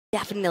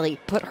definitely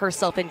put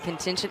herself in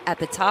contention at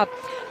the top.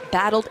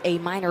 Battled a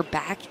minor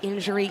back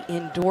injury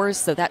indoors,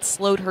 so that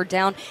slowed her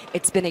down.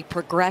 It's been a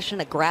progression,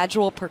 a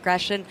gradual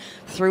progression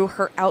through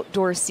her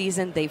outdoor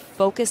season. They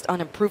focused on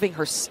improving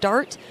her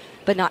start,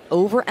 but not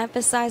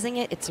overemphasizing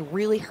it. It's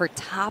really her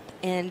top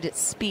end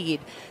speed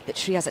that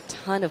she has a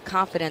ton of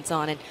confidence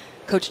on. And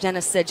Coach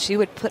Dennis said she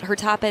would put her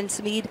top end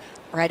speed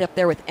right up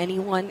there with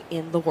anyone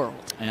in the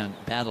world. And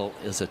Battle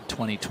is a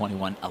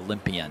 2021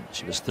 Olympian.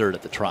 She was third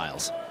at the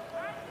trials.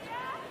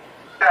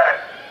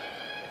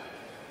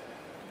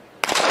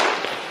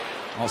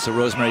 Also,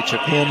 Rosemary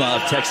Chakuma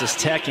of Texas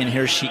Tech in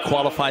here. She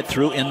qualified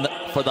through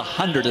for the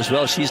 100 as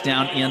well. She's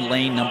down in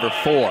lane number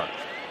 4.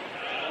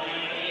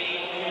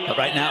 But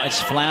right now it's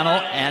Flannel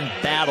and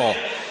Battle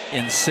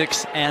in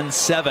 6 and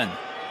 7.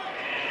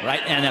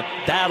 Right, and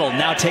Battle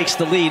now takes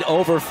the lead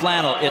over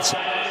Flannel. It's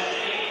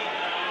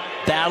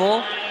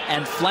Battle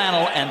and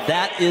Flannel, and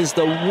that is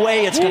the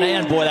way it's going to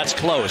end. Boy, that's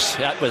close.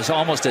 That was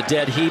almost a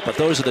dead heat, but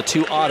those are the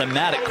two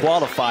automatic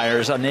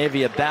qualifiers.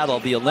 Onavia Battle,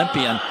 the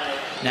Olympian,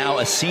 now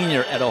a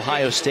senior at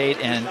Ohio State,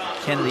 and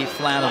Kennedy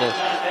Flannel,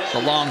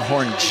 the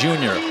Longhorn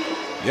junior.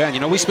 Yeah, you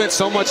know, we spent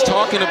so much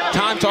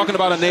time talking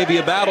about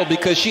Onavia Battle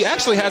because she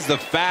actually has the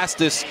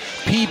fastest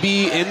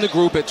PB in the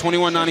group at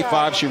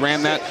 21.95. She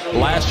ran that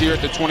last year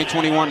at the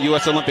 2021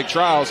 U.S. Olympic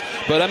Trials.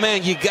 But,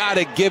 man, you got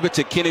to give it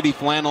to Kennedy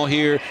Flannel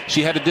here.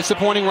 She had a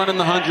disappointing run in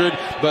the 100,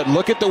 but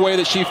look at the way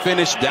that she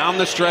finished down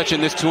the stretch in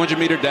this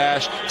 200-meter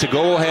dash to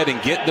go ahead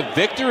and get the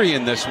victory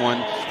in this one.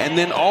 And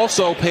then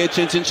also pay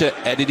attention to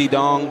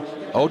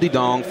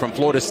Odidong from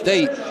Florida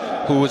State,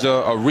 who was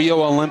a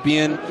Rio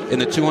Olympian in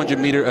the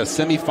 200-meter, a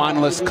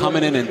semifinalist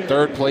coming in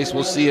third place.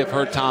 We'll see if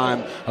her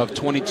time of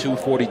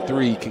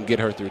 22:43 can get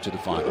her through to the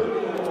final.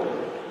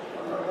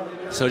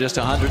 So just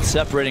 100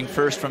 separating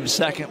first from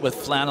second, with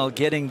Flannel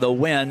getting the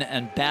win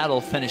and Battle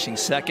finishing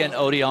second.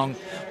 Odidong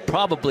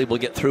probably will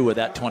get through with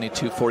that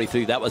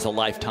 22:43. That was a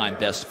lifetime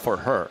best for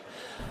her.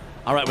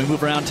 All right, we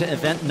move around to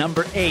event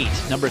number 8,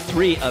 number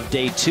 3 of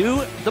day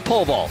 2, the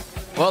pole vault.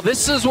 Well,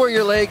 this is where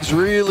your legs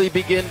really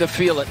begin to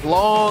feel it.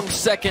 Long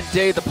second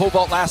day. The pole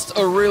vault lasts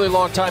a really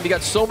long time. You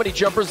got so many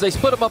jumpers. They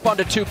split them up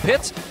onto 2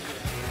 pits.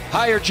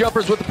 Higher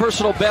jumpers with the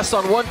personal best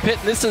on 1 pit.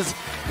 And this is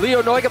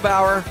Leo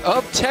Neugebauer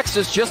of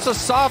Texas, just a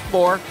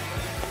sophomore.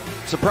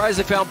 Surprised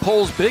they found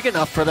poles big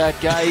enough for that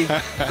guy. He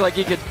looked like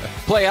he could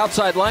play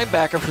outside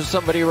linebacker for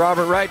somebody,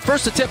 Robert Wright.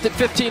 First attempt at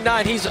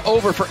 15.9. He's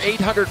over for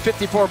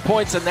 854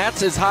 points, and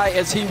that's as high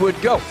as he would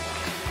go.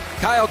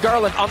 Kyle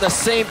Garland on the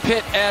same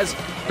pit as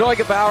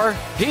Neugebauer.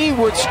 He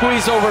would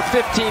squeeze over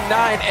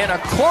 15.9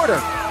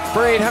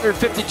 for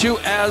 852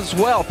 as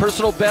well.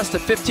 Personal best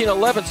at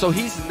 15.11, so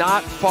he's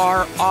not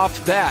far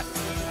off that.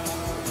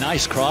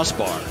 Nice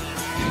crossbar.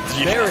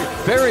 Very,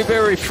 very,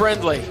 very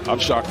friendly. I'm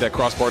shocked that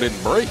crossbar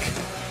didn't break.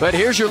 But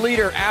here's your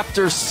leader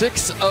after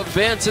 6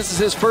 events. This is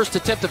his first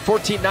attempt at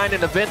 14.9,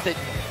 an event that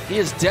he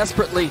has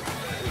desperately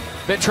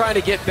been trying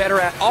to get better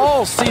at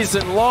all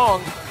season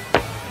long.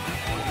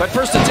 But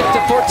first attempt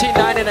at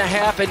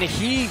 14.9.5, and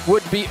he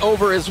would be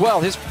over as well.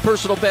 His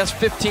personal best,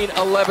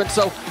 15.11,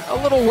 so a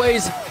little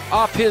ways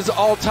off his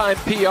all-time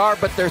PR,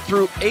 but they're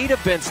through 8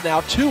 events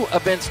now, 2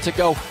 events to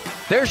go.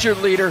 There's your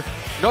leader,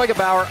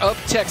 Neugebauer of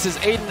Texas.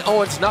 Aiden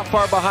Owens not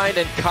far behind,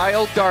 and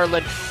Kyle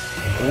Garland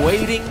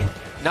waiting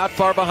not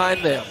far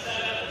behind them.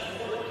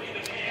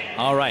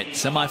 All right,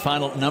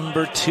 semifinal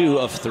number 2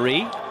 of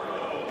 3.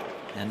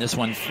 And this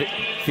one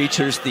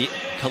features the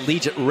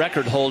collegiate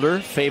record holder,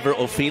 Favor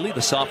Ofili,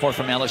 the sophomore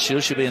from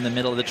LSU. She'll be in the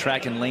middle of the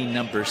track in lane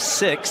number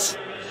 6.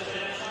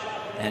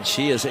 And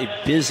she is a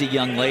busy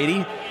young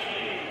lady.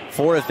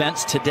 4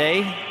 events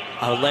today,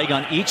 a leg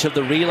on each of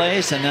the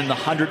relays, and then the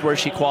 100 where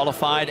she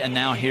qualified, and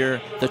now here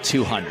the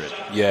 200.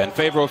 Yeah, and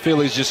Favor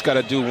Ofili's just got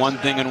to do one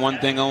thing and one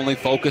thing only,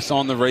 focus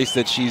on the race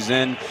that she's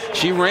in.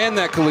 She ran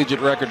that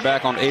collegiate record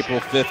back on April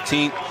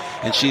 15th.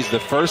 And she's the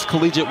first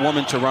collegiate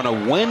woman to run a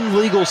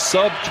win-legal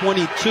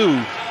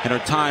sub-22, and her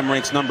time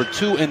ranks number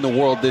 2 in the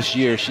world this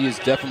year. She is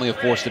definitely a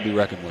force to be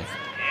reckoned with.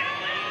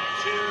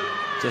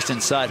 Just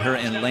inside her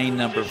in lane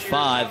number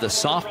 5, the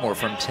sophomore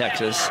from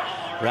Texas,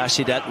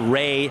 Rashidat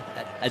Ray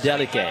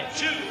Adeleke.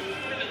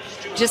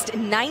 Just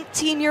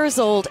 19 years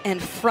old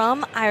and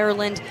from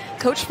Ireland.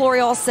 Coach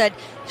Florial said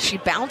she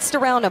bounced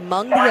around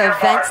among the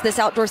events this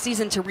outdoor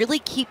season to really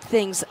keep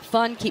things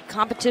fun, keep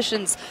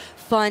competitions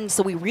fun.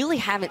 So we really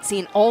haven't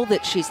seen all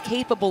that she's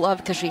capable of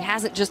because she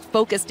hasn't just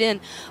focused in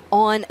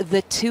on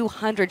the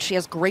 200. She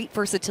has great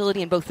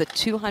versatility in both the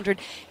 200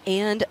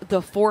 and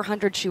the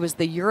 400. She was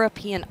the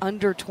European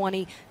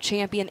under-20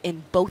 champion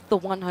in both the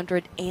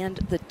 100 and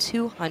the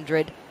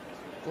 200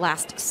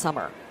 last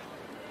summer.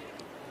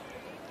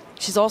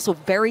 She's also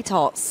very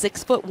tall,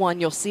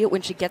 6'1". You'll see it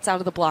when she gets out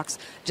of the blocks,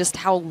 just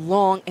how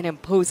long and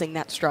imposing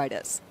that stride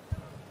is.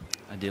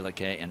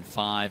 Adeleke in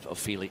 5,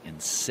 Ofili in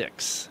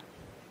 6.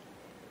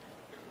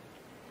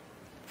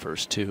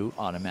 First 2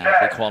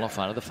 automatically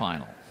qualify to the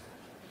final.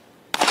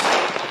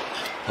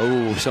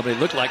 Oh, somebody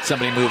looked like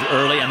somebody moved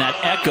early, and that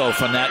echo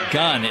from that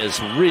gun is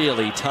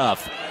really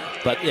tough.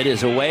 but it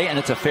is away, and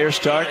it's a fair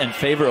start, and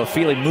Favor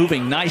Ofili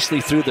moving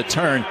nicely through the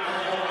turn.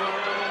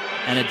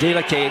 And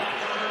Adeleke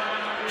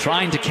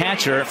trying to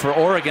catch her for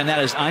Oregon.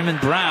 That is Iman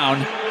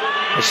Brown.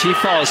 As she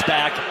falls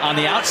back on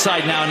the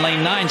outside now in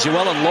lane 9,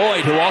 Joella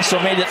Lloyd, who also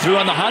made it through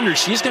on the 100.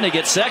 She's going to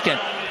get second.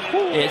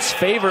 It's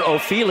Favor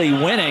Ofili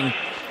winning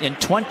in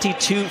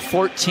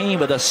 22:14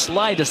 with the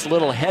slightest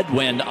little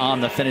headwind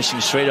on the finishing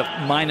straight of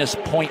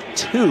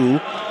 -0.2.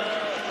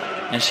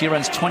 And she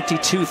runs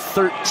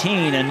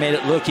 22:13 and made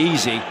it look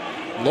easy.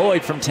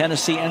 Lloyd from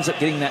Tennessee ends up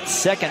getting that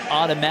second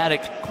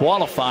automatic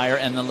qualifier,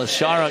 and the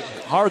Lashara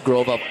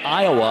Hargrove of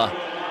Iowa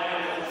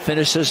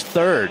finishes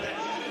third.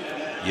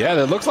 Yeah,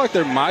 it looks like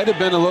there might have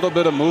been a little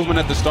bit of movement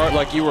at the start,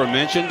 like you were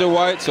mentioned,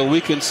 Dwight. So we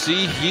can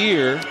see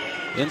here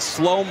in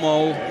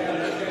slow-mo.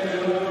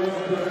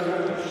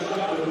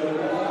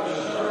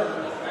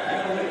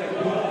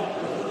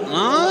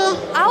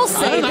 I'll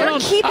say they're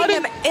keeping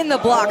him in the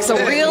blocks a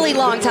really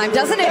long time.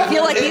 Doesn't it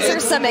feel like these are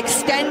some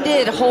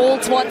extended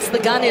holds once the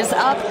gun is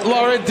up?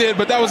 Laura, it did,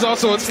 but that was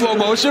also in slow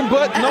motion,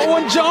 but no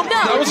one jumped.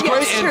 No, that was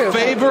great. And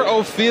Favor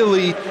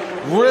Ofili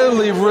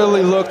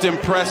really looked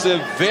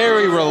impressive,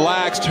 very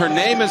relaxed. Her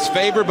name is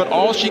Favor, but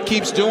all she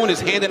keeps doing is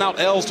handing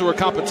out L's to her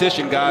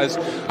competition, guys.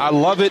 I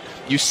love it.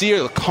 You see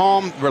her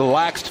calm,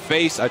 relaxed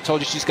face. I told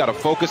you she's got to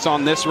focus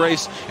on this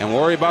race and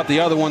worry about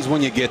the other ones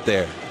when you get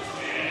there.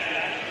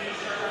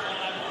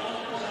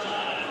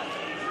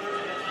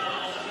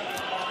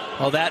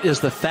 Well, that is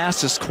the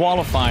fastest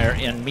qualifier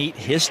in meet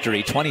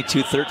history.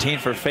 22:13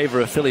 for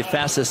Favor Ofili,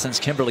 fastest since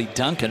Kimberly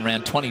Duncan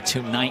ran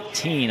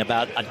 22:19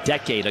 about a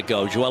decade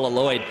ago. Joella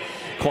Lloyd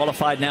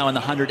qualified now in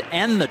the 100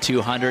 and the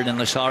 200, and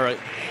Lashara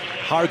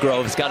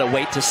Hargrove has got to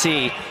wait to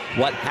see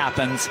what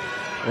happens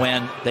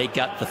when they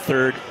got the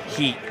third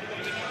heat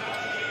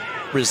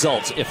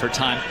results, if her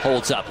time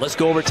holds up. Let's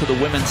go over to the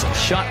women's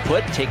shot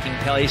put taking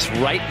place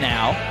right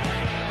now.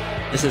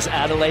 This is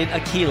Adelaide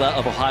Aquila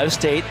of Ohio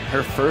State,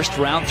 her first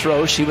round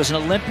throw. She was an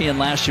Olympian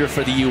last year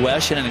for the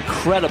U.S. She had an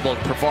incredible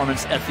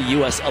performance at the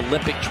U.S.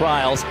 Olympic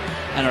trials.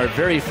 And her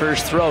very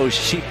first throw,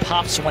 she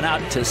pops one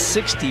out to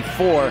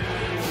 64,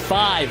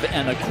 5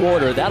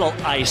 1/4. That'll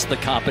ice the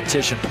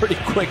competition pretty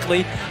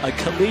quickly. A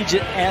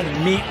collegiate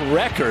and meet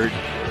record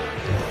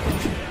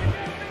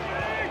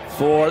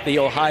for the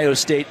Ohio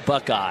State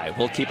Buckeye.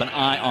 We'll keep an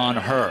eye on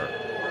her.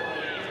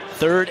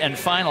 Third and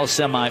final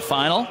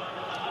semifinal.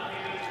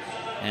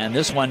 And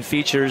this one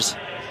features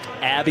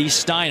Abby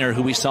Steiner,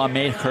 who we saw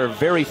make her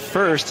very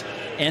first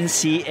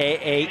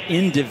NCAA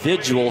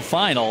individual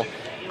final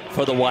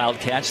for the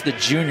Wildcats. The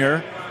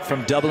junior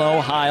from Dublin,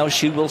 Ohio.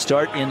 She will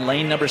start in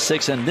lane number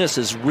 6, and this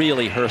is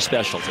really her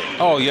specialty.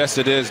 Oh, yes,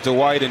 it is,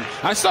 Dwight. And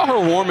I saw her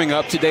warming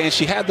up today, and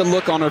she had the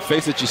look on her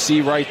face that you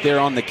see right there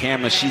on the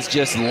camera. She's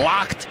just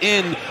locked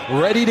in,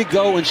 ready to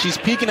go, and she's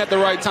peaking at the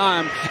right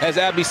time as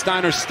Abby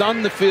Steiner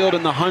stunned the field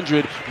in the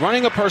 100,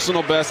 running a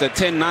personal best at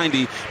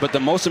 10:90. But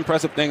the most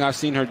impressive thing I've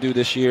seen her do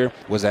this year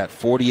was that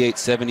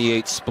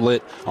 48-78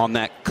 split on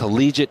that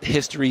collegiate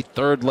history,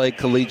 third leg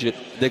collegiate.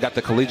 They got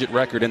the collegiate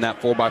record in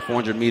that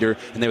 4x400 meter,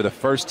 and they were the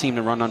first team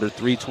to run under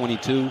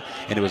 3:22,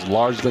 and it was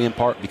largely in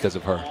part because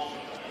of her.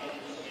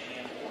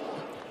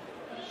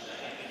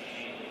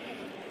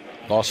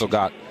 Also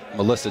got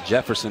Melissa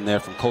Jefferson there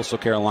from Coastal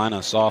Carolina,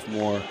 a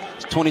sophomore.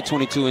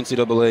 2022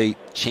 NCAA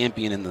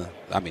champion in the,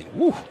 in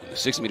the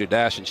 6-meter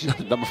dash, and she's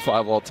number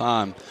 5 all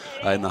time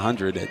in the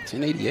 100 at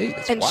 10:88.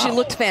 That's and wow. She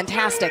looked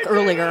fantastic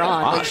earlier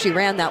on when she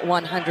ran that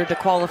 100 to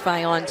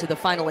qualify on to the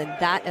final in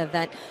that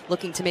event,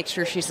 looking to make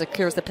sure she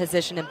secures the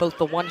position in both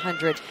the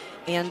 100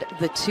 and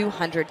the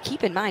 200.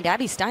 Keep in mind,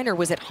 Abby Steiner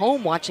was at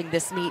home watching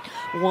this meet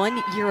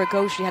 1 year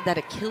ago. She had that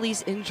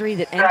Achilles injury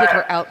that ended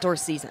her outdoor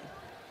season.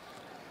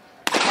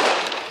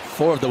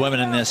 4 of the women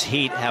in this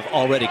heat have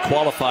already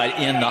qualified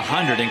in the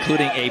 100,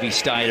 including Abby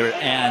Steiner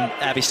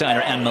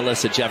and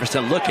Melissa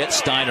Jefferson. Look at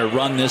Steiner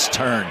run this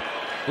turn.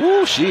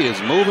 Ooh, she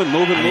is moving.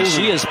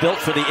 She is built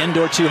for the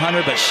indoor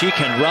 200, but she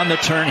can run the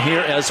turn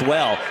here as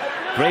well.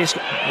 Grace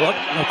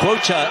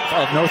Quocha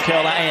of North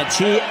Carolina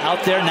A&T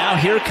out there now.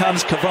 Here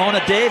comes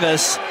Kavona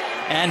Davis,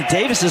 and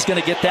Davis is going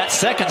to get that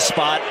second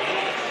spot.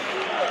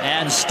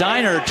 And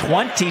Steiner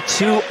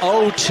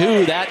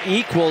 22:02. That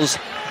equals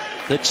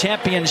the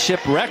championship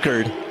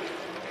record.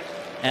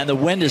 And the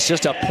wind is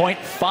just a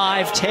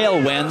 0.5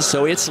 tailwind,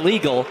 so it's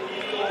legal.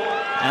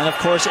 And of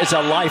course, it's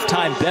a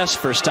lifetime best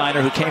for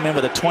Steiner, who came in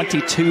with a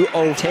 22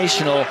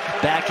 rotational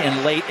back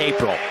in late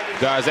April.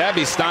 Guys,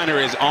 Abby Steiner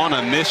is on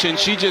a mission.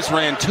 She just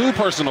ran 2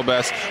 personal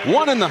bests,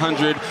 1 in the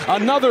 100,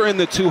 another in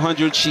the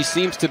 200. She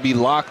seems to be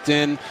locked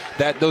in.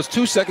 Those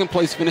 2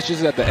 second-place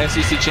finishes at the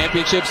SEC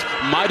championships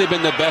might have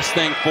been the best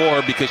thing for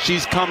her, because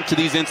she's come to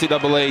these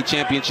NCAA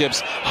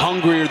championships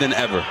hungrier than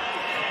ever.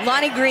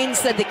 Lonnie Green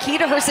said the key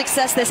to her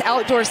success this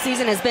outdoor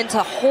season has been to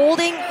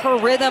holding her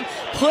rhythm,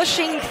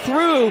 pushing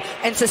through,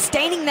 and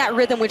sustaining that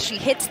rhythm when she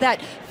hits that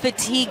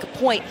fatigue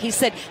point. He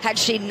said had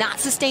she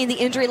not sustained the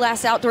injury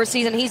last outdoor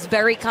season, he's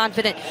very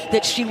confident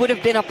that she would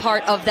have been a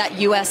part of that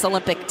U.S.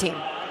 Olympic team.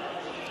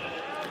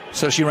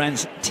 So she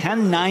runs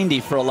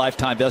 10.90 for a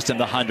lifetime best in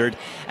the 100,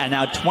 and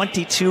now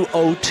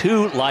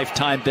 22.02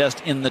 lifetime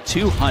best in the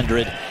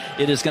 200.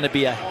 It is going to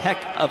be a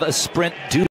heck of a sprint due